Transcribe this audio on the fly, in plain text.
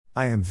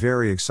I am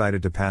very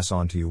excited to pass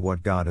on to you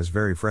what God has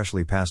very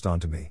freshly passed on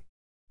to me.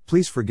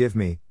 Please forgive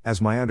me,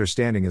 as my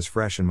understanding is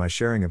fresh and my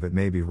sharing of it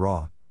may be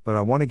raw, but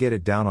I want to get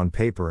it down on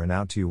paper and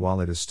out to you while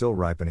it is still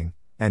ripening,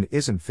 and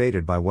isn't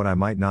faded by what I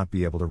might not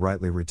be able to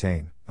rightly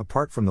retain,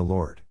 apart from the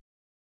Lord.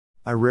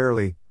 I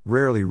rarely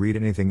read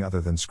anything other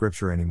than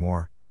Scripture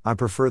anymore. I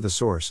prefer the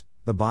source,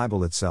 the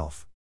Bible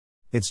itself.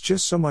 It's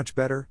just so much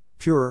better,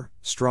 purer,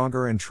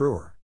 stronger and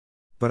truer.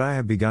 But I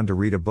have begun to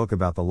read a book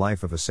about the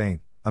life of a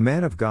saint, a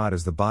man of God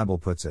as the Bible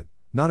puts it,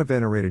 not a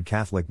venerated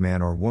Catholic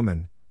man or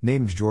woman,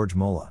 named George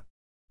Muller.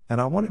 And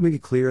I want to be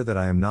clear that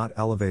I am not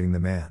elevating the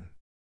man.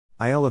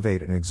 I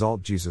elevate and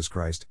exalt Jesus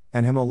Christ,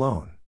 and Him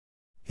alone.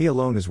 He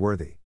alone is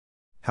worthy.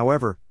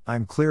 However, I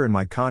am clear in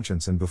my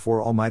conscience and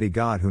before Almighty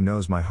God who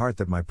knows my heart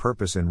that my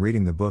purpose in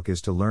reading the book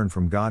is to learn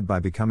from God by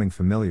becoming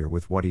familiar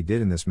with what He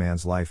did in this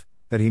man's life,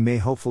 that He may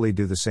hopefully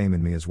do the same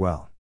in me as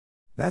well.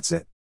 That's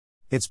it.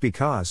 It's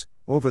because,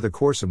 over the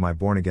course of my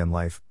born-again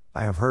life,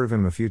 I have heard of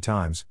Him a few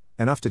times,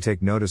 enough to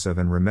take notice of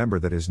and remember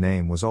that His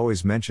name was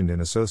always mentioned in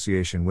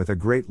association with a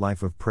great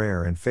life of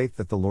prayer and faith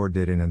that the Lord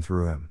did in and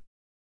through Him.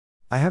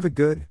 I have a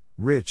good,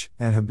 rich,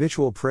 and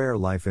habitual prayer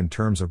life in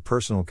terms of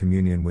personal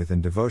communion with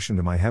and devotion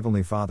to my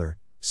Heavenly Father,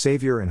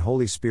 Savior and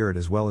Holy Spirit,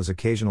 as well as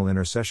occasional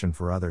intercession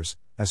for others,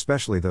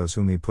 especially those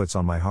whom He puts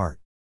on my heart.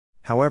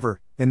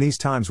 However, in these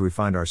times we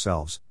find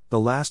ourselves, the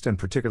last and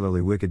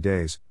particularly wicked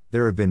days,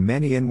 there have been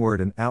many inward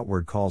and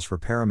outward calls for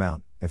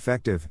paramount,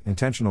 effective,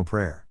 intentional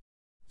prayer.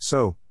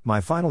 So,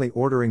 my finally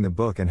ordering the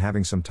book and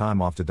having some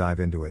time off to dive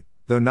into it,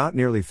 though not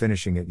nearly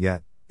finishing it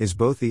yet, is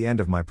both the end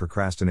of my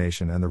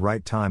procrastination and the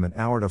right time and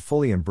hour to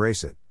fully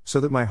embrace it, so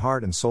that my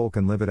heart and soul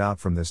can live it out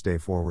from this day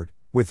forward,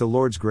 with the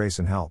Lord's grace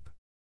and help.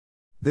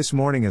 This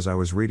morning as I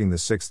was reading the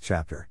 6th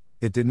chapter,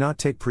 it did not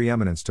take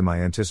preeminence to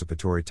my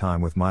anticipatory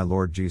time with my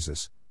Lord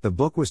Jesus. The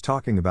book was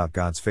talking about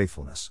God's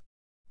faithfulness.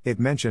 It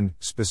mentioned,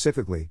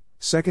 specifically,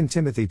 2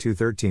 Timothy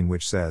 2:13,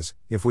 which says,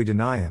 "If we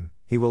deny Him,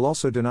 He will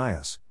also deny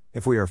us.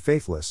 If we are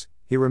faithless,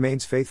 He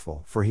remains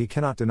faithful, for He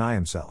cannot deny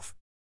Himself."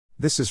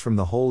 This is from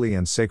the Holy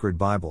and Sacred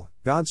Bible,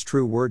 God's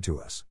true word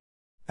to us.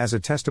 As a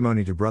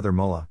testimony to Brother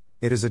Mullah,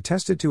 it is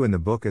attested to in the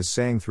book as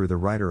saying through the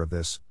writer of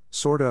this,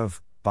 sort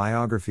of,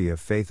 biography of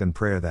faith and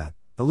prayer that,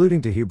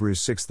 alluding to Hebrews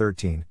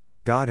 6:13,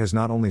 God has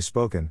not only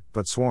spoken,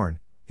 but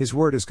sworn, His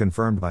word is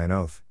confirmed by an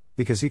oath,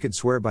 because He could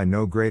swear by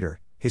no greater,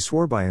 He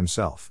swore by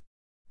Himself.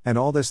 And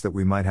all this that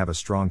we might have a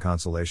strong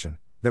consolation,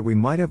 that we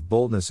might have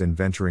boldness in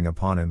venturing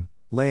upon Him,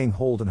 laying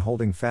hold and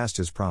holding fast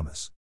His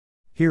promise.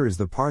 Here is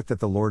the part that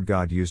the Lord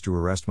God used to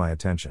arrest my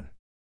attention.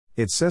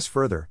 It says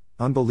further,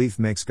 unbelief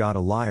makes God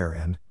a liar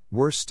and,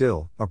 worse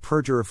still, a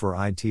perjurer, for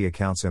it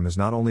accounts Him as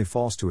not only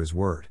false to His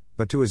word,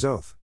 but to His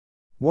oath.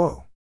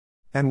 Woe!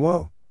 And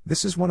woe!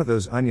 This is one of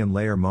those onion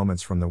layer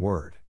moments from the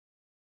word.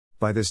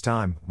 By this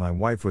time, my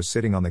wife was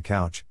sitting on the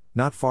couch,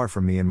 not far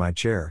from me in my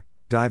chair,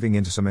 diving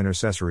into some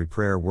intercessory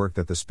prayer work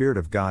that the Spirit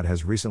of God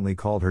has recently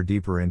called her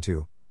deeper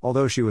into,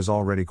 although she was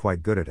already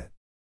quite good at it.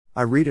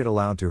 I read it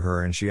aloud to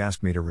her and she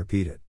asked me to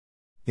repeat it.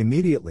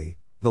 Immediately,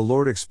 the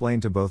Lord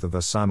explained to both of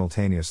us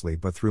simultaneously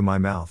but through my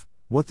mouth,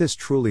 what this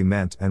truly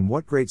meant and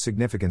what great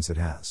significance it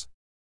has.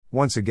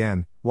 Once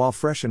again, while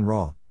fresh and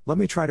raw, let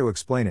me try to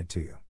explain it to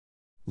you.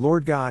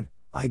 Lord God,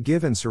 I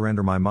give and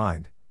surrender my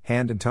mind,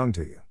 hand and tongue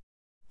to You.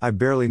 I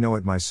barely know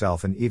it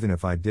myself, and even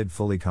if I did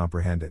fully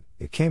comprehend it,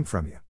 it came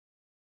from You.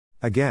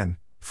 Again,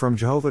 from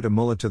Jehovah to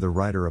Mullah, to the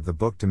writer of the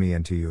book, to me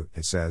and to you,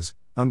 it says,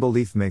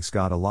 unbelief makes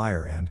God a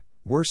liar and,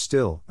 worse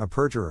still, a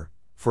perjurer,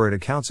 for it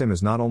accounts Him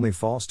as not only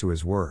false to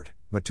His word,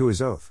 but to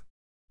His oath.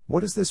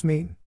 What does this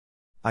mean?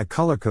 I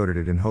color-coded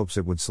it in hopes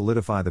it would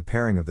solidify the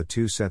pairing of the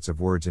two sets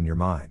of words in your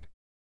mind.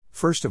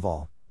 First of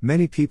all,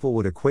 many people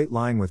would equate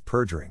lying with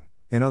perjuring,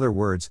 in other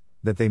words,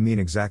 that they mean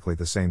exactly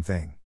the same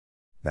thing.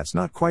 That's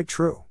not quite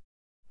true.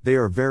 They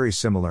are very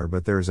similar,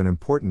 but there is an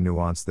important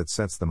nuance that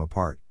sets them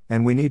apart,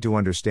 and we need to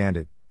understand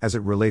it, as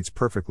it relates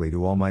perfectly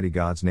to Almighty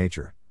God's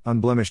nature,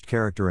 unblemished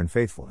character and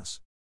faithfulness.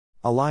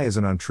 A lie is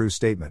an untrue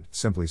statement,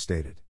 simply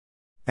stated.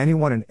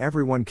 Anyone and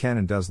everyone can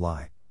and does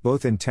lie,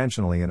 both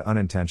intentionally and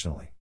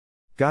unintentionally.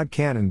 God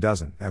can and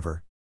doesn't,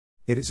 ever.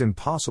 It is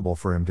impossible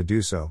for Him to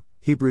do so,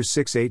 Hebrews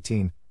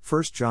 6:18,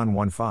 1 John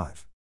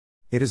 1:5.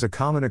 It is a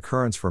common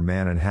occurrence for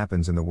man and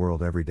happens in the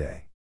world every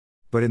day.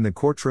 But in the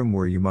courtroom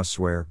where you must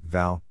swear,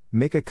 vow,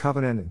 make a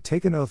covenant and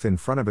take an oath in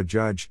front of a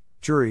judge,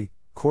 jury,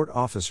 court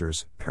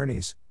officers,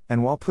 attorneys,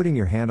 and while putting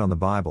your hand on the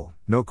Bible,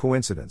 no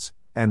coincidence,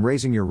 and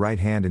raising your right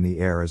hand in the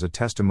air as a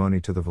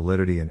testimony to the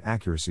validity and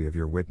accuracy of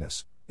your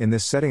witness, in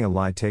this setting a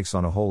lie takes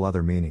on a whole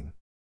other meaning.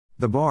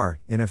 The bar,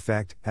 in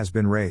effect, has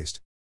been raised.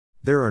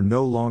 There are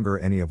no longer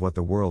any of what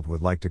the world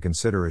would like to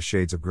consider as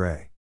shades of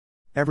gray.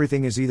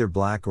 Everything is either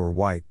black or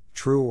white,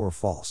 true or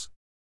false.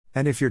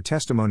 And if your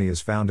testimony is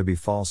found to be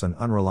false and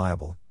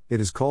unreliable, it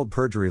is called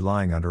perjury,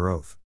 lying under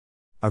oath.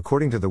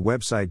 According to the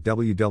website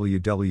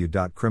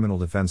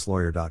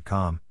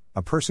www.criminaldefenselawyer.com,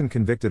 a person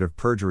convicted of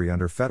perjury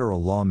under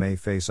federal law may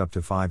face up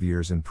to 5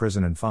 years in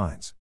prison and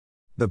fines.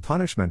 The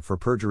punishment for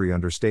perjury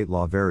under state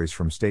law varies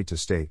from state to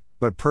state,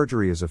 but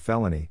perjury is a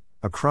felony,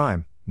 a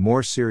crime,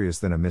 more serious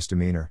than a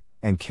misdemeanor,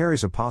 and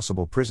carries a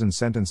possible prison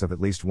sentence of at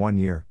least 1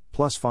 year,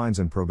 plus fines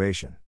and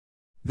probation.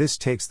 This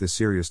takes the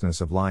seriousness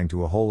of lying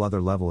to a whole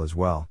other level as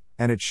well,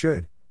 and it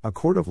should. A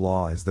court of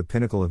law is the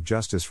pinnacle of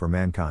justice for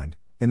mankind,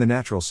 in the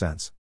natural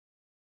sense.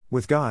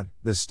 With God,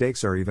 the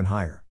stakes are even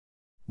higher.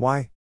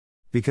 Why?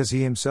 Because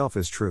He Himself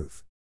is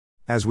truth.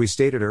 As we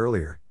stated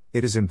earlier,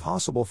 it is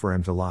impossible for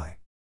Him to lie.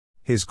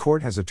 His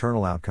court has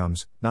eternal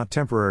outcomes, not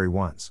temporary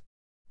ones.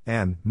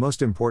 And,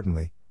 most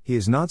importantly, He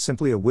is not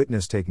simply a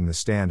witness taking the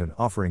stand and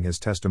offering his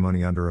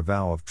testimony under a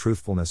vow of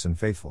truthfulness and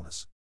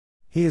faithfulness.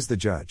 He is the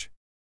judge.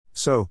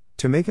 So,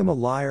 to make Him a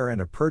liar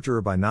and a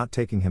perjurer by not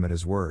taking Him at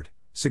His word,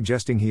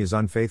 suggesting He is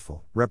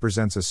unfaithful,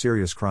 represents a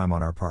serious crime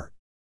on our part.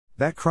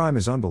 That crime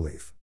is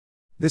unbelief.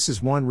 This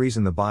is one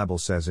reason the Bible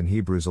says in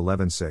Hebrews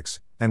 11:6,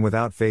 "And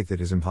without faith it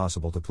is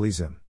impossible to please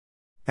Him."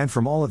 And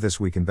from all of this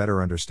we can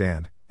better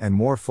understand, and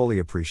more fully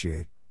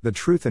appreciate, the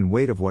truth and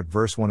weight of what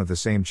verse 1 of the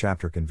same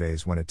chapter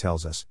conveys when it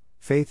tells us,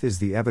 faith is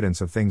the evidence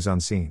of things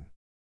unseen.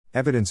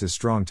 Evidence is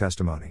strong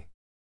testimony.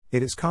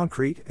 It is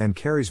concrete and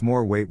carries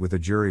more weight with a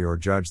jury or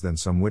judge than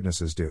some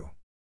witnesses do.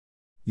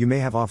 You may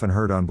have often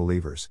heard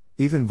unbelievers,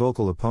 even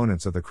vocal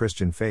opponents of the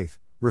Christian faith,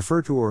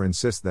 refer to or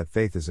insist that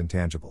faith is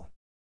intangible.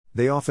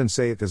 They often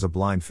say it is a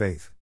blind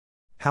faith.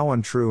 How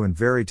untrue and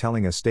very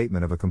telling a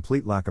statement of a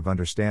complete lack of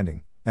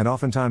understanding, and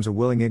oftentimes a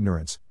willing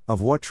ignorance,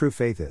 of what true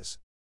faith is.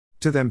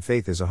 To them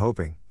faith is a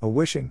hoping, a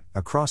wishing,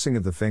 a crossing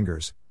of the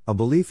fingers, a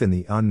belief in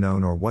the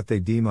unknown or what they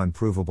deem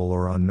unprovable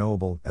or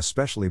unknowable,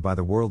 especially by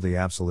the worldly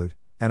absolute,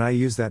 and I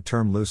use that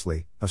term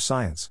loosely, of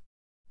science.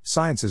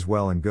 Science is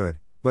well and good,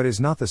 but is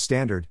not the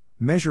standard,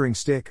 measuring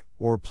stick,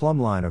 or plumb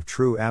line of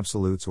true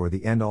absolutes or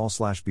the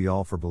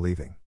end-all/be-all for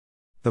believing.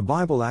 The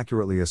Bible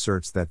accurately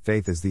asserts that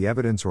faith is the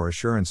evidence or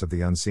assurance of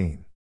the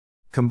unseen.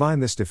 Combine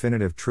this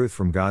definitive truth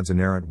from God's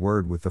inerrant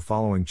word with the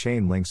following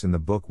chain links in the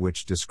book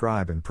which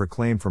describe and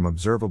proclaim from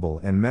observable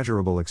and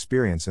measurable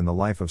experience in the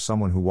life of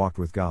someone who walked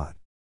with God.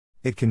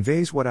 It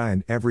conveys what I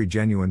and every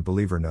genuine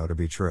believer know to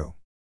be true.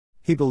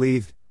 He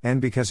believed,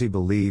 and because he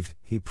believed,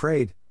 he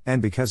prayed,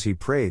 and because he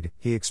prayed,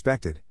 he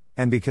expected,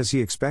 and because he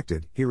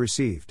expected, he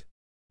received.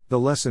 The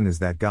lesson is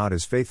that God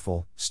is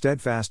faithful,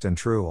 steadfast and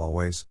true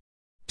always.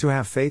 To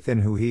have faith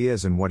in who He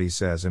is and what He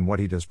says and what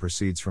He does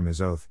proceeds from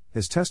His oath,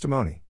 His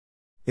testimony.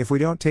 If we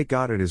don't take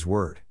God at His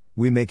word,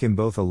 we make Him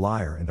both a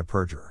liar and a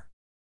perjurer.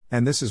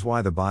 And this is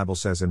why the Bible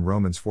says in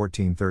Romans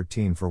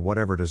 14:13, "For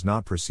whatever does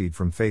not proceed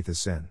from faith is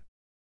sin."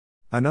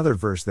 Another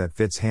verse that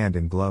fits hand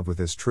in glove with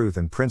this truth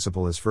and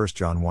principle is 1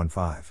 John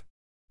 1:5.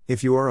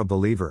 If you are a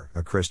believer,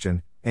 a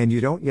Christian, and you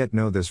don't yet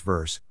know this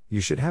verse,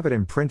 you should have it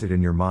imprinted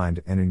in your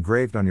mind and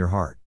engraved on your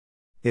heart.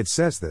 It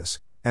says this,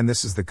 and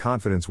this is the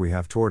confidence we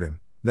have toward Him,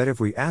 that if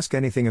we ask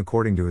anything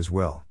according to His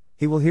will,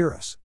 He will hear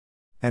us.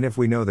 And if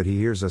we know that He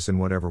hears us in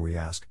whatever we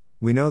ask,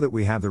 we know that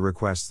we have the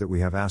requests that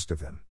we have asked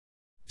of Him.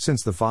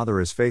 Since the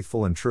Father is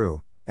faithful and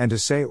true, and to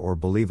say or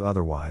believe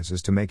otherwise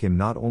is to make Him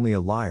not only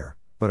a liar,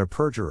 but a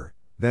perjurer,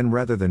 then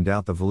rather than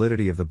doubt the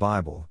validity of the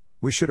Bible,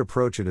 we should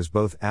approach it as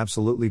both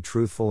absolutely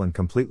truthful and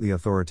completely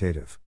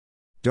authoritative.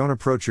 Don't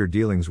approach your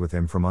dealings with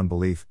Him from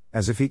unbelief,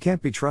 as if He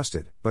can't be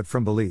trusted, but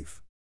from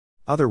belief.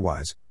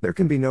 Otherwise, there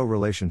can be no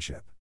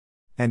relationship.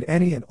 And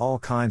any and all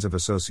kinds of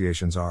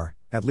associations are,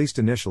 at least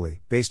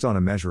initially, based on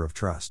a measure of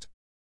trust.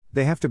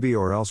 They have to be,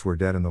 or else we're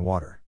dead in the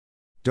water.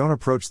 Don't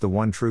approach the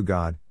one true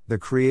God, the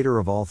Creator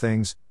of all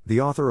things,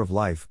 the Author of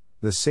life,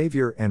 the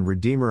Savior and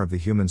Redeemer of the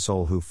human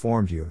soul who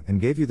formed you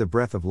and gave you the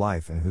breath of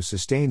life and who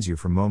sustains you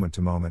from moment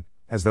to moment,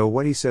 as though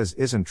what He says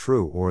isn't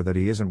true or that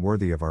He isn't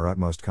worthy of our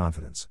utmost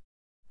confidence.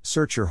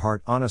 Search your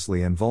heart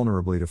honestly and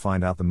vulnerably to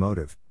find out the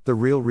motive, the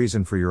real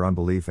reason for your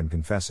unbelief, and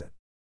confess it.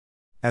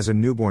 As a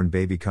newborn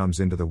baby comes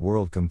into the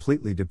world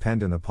completely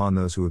dependent upon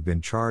those who have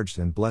been charged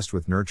and blessed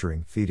with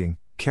nurturing, feeding,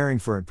 caring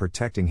for and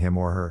protecting him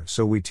or her,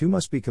 so we too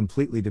must be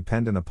completely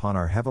dependent upon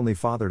our Heavenly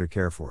Father to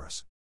care for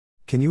us.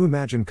 Can you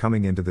imagine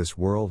coming into this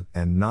world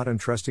and not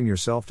entrusting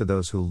yourself to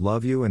those who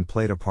love you and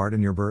played a part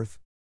in your birth?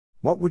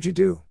 What would you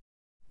do?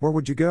 Where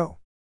would you go?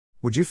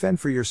 Would you fend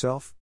for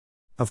yourself?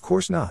 Of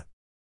course not.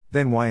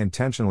 Then why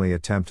intentionally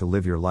attempt to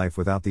live your life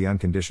without the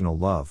unconditional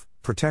love,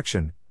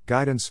 protection,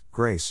 guidance,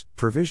 grace,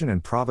 provision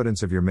and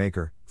providence of your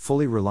Maker,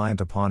 fully reliant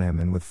upon Him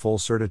and with full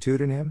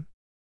certitude in Him?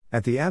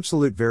 At the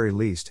absolute very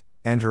least,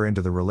 enter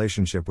into the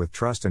relationship with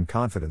trust and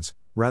confidence,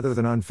 rather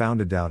than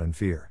unfounded doubt and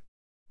fear.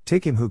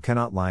 Take Him who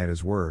cannot lie at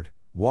His word,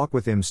 walk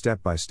with Him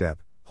step by step,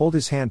 hold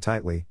His hand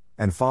tightly,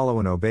 and follow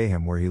and obey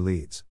Him where He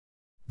leads.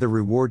 The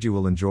reward you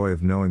will enjoy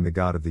of knowing the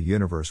God of the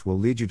universe will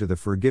lead you to the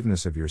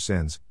forgiveness of your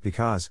sins,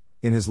 because,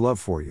 in His love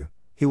for you,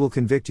 He will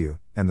convict you,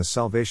 and the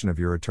salvation of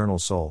your eternal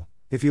soul,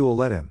 if you will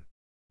let Him.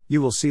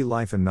 You will see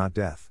life and not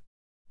death.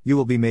 You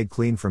will be made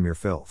clean from your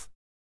filth.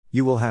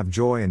 You will have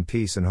joy and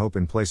peace and hope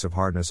in place of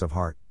hardness of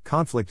heart,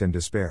 conflict and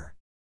despair.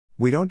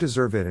 We don't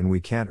deserve it and we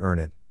can't earn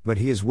it, but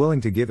He is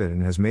willing to give it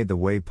and has made the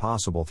way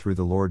possible through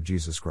the Lord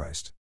Jesus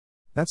Christ.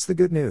 That's the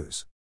good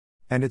news.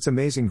 And it's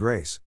amazing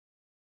grace.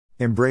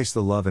 Embrace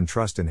the love and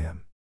trust in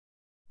Him.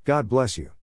 God bless you.